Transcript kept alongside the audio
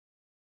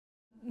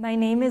My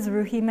name is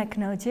Ruhee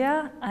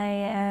Maknojia. I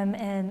am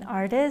an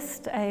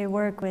artist. I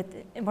work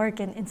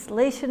in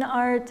installation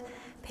art,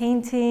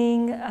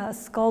 painting,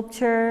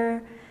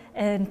 sculpture,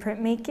 and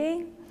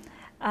printmaking.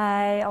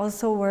 I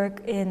also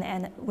work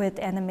with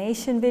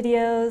animation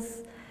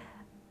videos.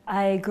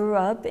 I grew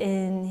up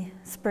in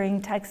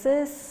Spring,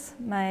 Texas.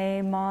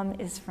 My mom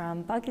is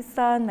from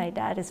Pakistan. My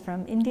dad is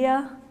from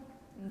India.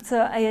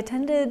 So I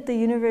attended the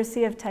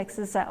University of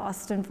Texas at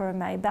Austin for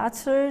my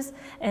bachelor's,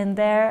 and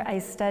there I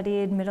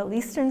studied Middle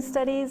Eastern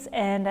studies,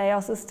 and I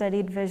also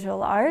studied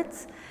visual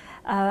arts.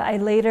 I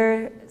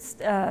later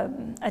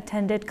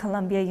attended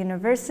Columbia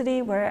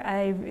University, where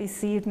I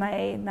received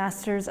my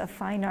Master's of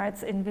Fine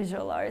Arts in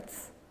Visual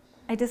Arts.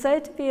 I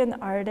decided to be an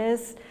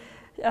artist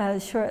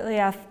shortly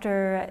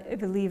after, I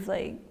believe,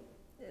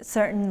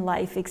 certain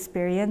life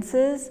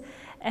experiences,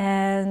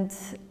 and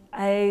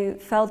I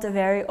felt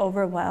very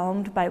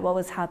overwhelmed by what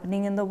was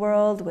happening in the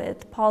world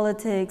with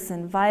politics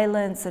and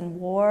violence and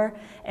war,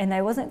 and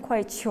I wasn't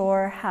quite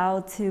sure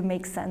how to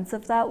make sense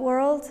of that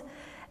world.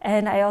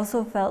 And I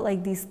also felt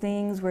like these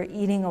things were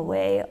eating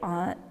away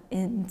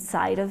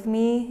inside of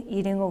me,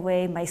 eating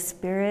away my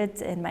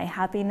spirit and my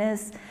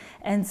happiness.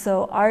 And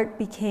so art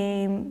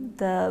became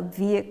the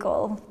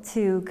vehicle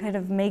to kind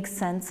of make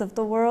sense of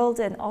the world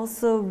and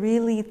also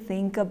really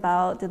think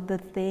about the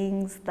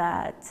things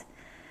that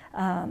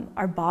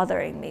are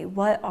bothering me.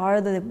 What are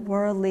the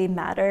worldly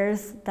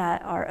matters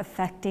that are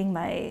affecting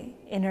my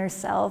inner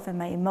self and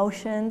my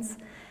emotions?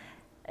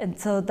 And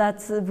so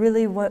that's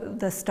really what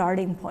the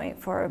starting point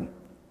for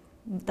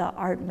the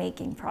art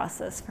making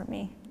process for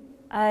me.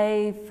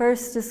 I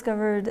first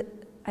discovered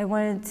I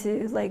wanted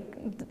to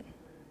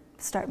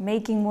start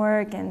making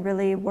work and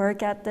really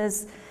work at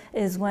this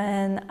is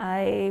when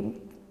I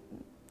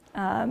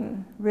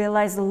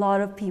realized a lot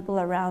of people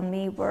around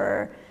me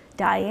were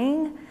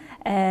dying.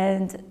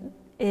 And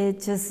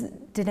it just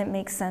didn't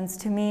make sense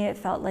to me. It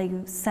felt like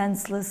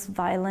senseless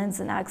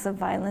violence and acts of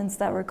violence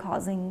that were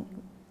causing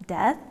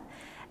death.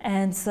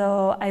 And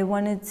so I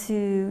wanted to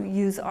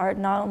use art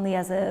not only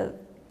as a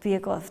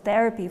vehicle of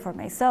therapy for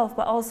myself,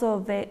 but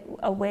also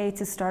a way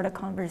to start a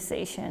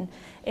conversation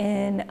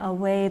in a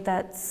way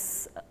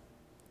that's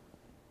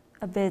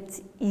a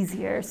bit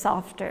easier,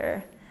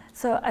 softer.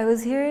 So I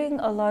was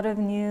hearing a lot of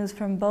news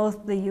from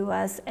both the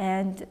US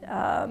and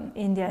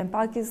India and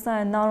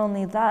Pakistan. Not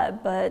only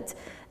that, but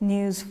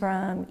news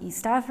from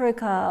East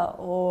Africa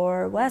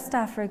or West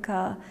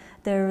Africa.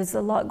 There was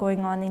a lot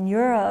going on in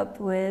Europe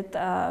with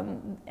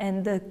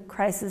and the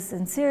crisis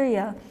in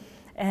Syria.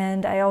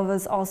 And I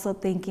was also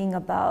thinking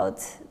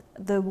about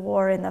the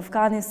war in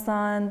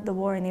Afghanistan, the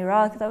war in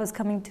Iraq that was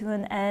coming to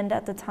an end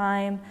at the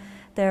time.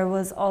 There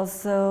was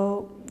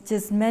also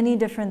just many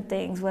different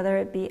things, whether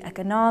it be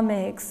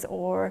economics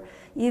or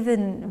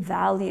even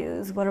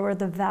values. What were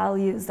the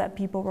values that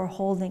people were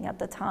holding at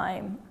the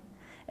time?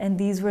 And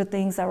these were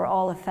things that were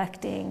all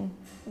affecting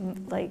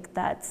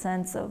that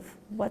sense of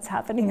what's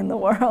happening in the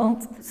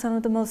world. Some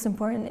of the most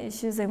important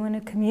issues I want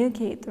to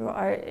communicate through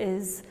art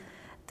is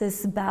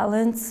this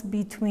balance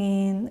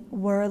between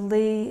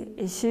worldly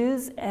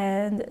issues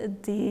and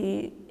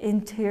the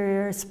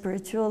interior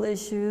spiritual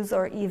issues,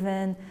 or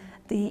even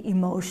the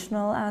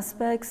emotional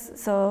aspects.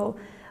 So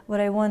what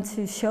I want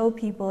to show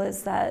people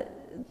is that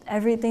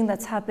everything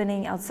that's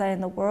happening outside in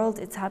the world,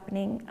 it's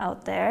happening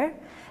out there.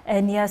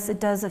 And yes,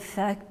 it does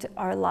affect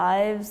our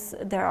lives.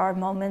 There are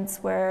moments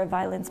where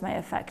violence might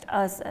affect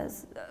us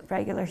as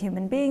regular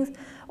human beings,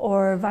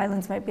 or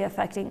violence might be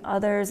affecting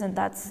others, and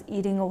that's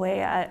eating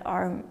away at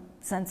our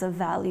sense of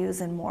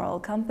values and moral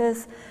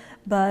compass.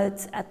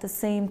 But at the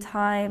same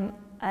time,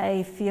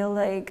 I feel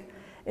like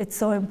it's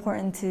so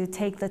important to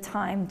take the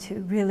time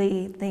to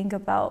really think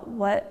about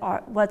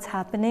what's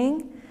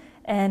happening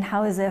and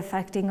how is it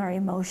affecting our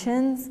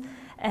emotions,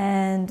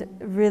 and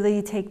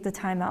really take the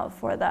time out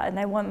for that. And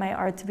I want my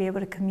art to be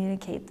able to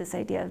communicate this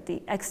idea of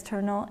the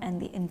external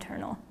and the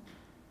internal.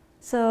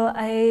 So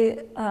I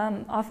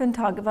often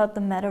talk about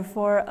the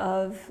metaphor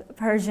of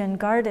Persian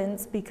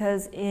gardens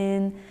because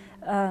in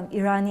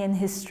Iranian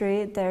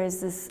history, there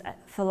is this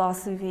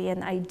philosophy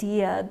and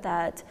idea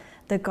that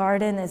the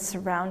garden is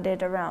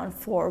surrounded around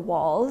 4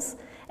 walls,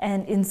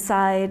 and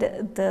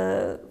inside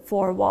the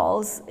 4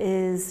 walls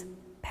is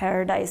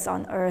paradise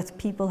on earth.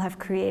 People have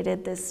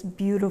created this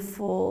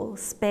beautiful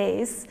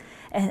space,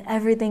 and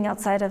everything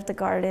outside of the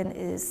garden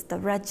is the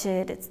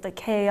wretched, it's the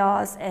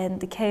chaos,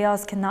 and the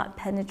chaos cannot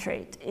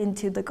penetrate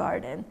into the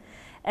garden.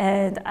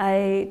 And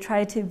I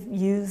try to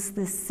use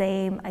the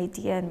same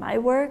idea in my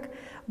work,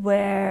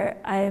 where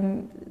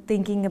I'm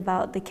thinking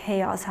about the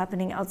chaos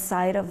happening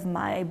outside of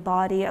my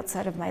body,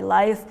 outside of my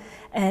life,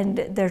 and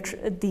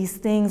these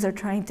things are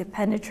trying to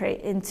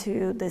penetrate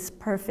into this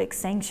perfect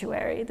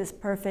sanctuary, this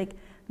perfect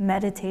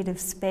meditative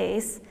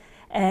space.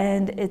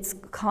 And it's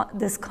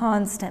this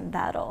constant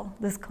battle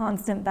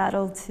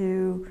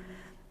to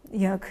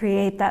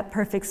create that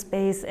perfect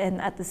space and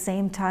at the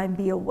same time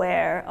be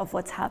aware of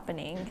what's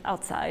happening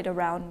outside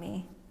around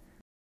me.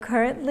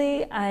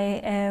 Currently,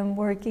 I am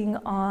working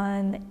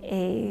on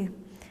a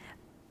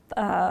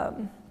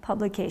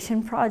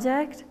publication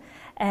project,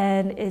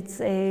 and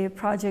it's a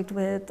project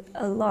with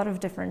a lot of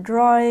different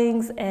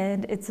drawings,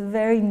 and it's a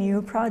very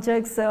new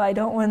project, so I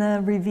don't want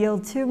to reveal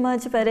too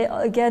much, but it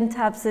again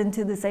taps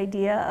into this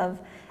idea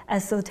of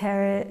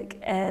esoteric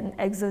and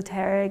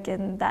exoteric,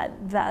 and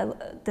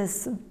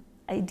this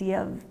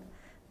idea of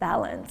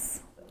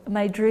balance.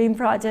 My dream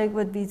project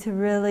would be to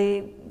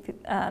really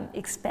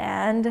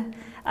expand.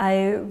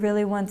 I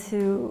really want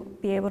to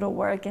be able to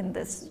work in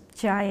this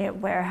giant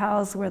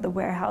warehouse, where the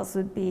warehouse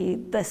would be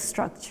the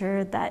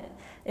structure that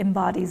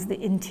embodies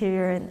the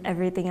interior, and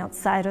everything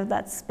outside of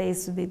that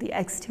space would be the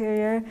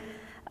exterior.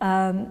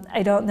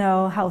 I don't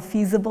know how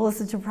feasible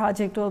such a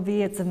project will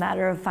be. It's a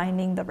matter of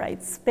finding the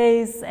right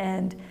space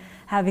and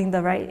having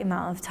the right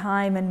amount of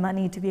time and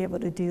money to be able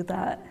to do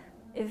that.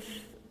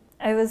 If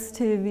I was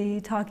to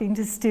be talking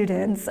to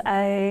students,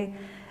 I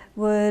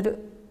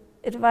would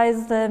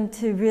advise them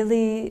to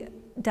really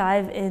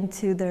dive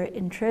into their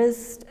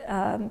interest,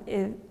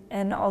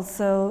 and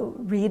also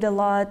read a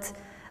lot,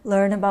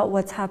 learn about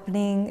what's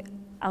happening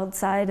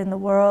outside in the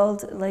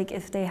world. Like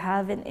if they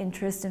have an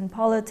interest in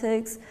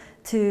politics,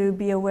 to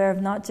be aware of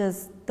not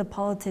just the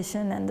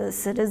politician and the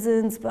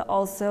citizens, but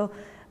also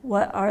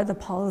what are the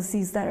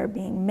policies that are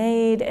being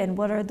made, and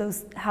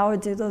how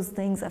do those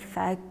things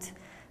affect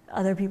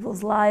other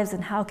people's lives,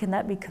 and how can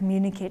that be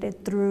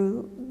communicated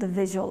through the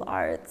visual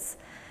arts.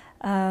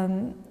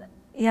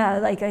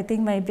 I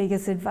think my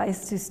biggest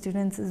advice to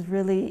students is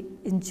really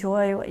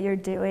enjoy what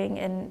you're doing,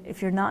 and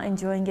if you're not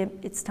enjoying it,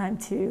 it's time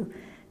to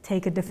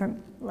take a different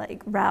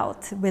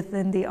route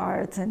within the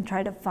arts and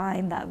try to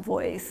find that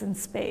voice and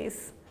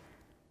space.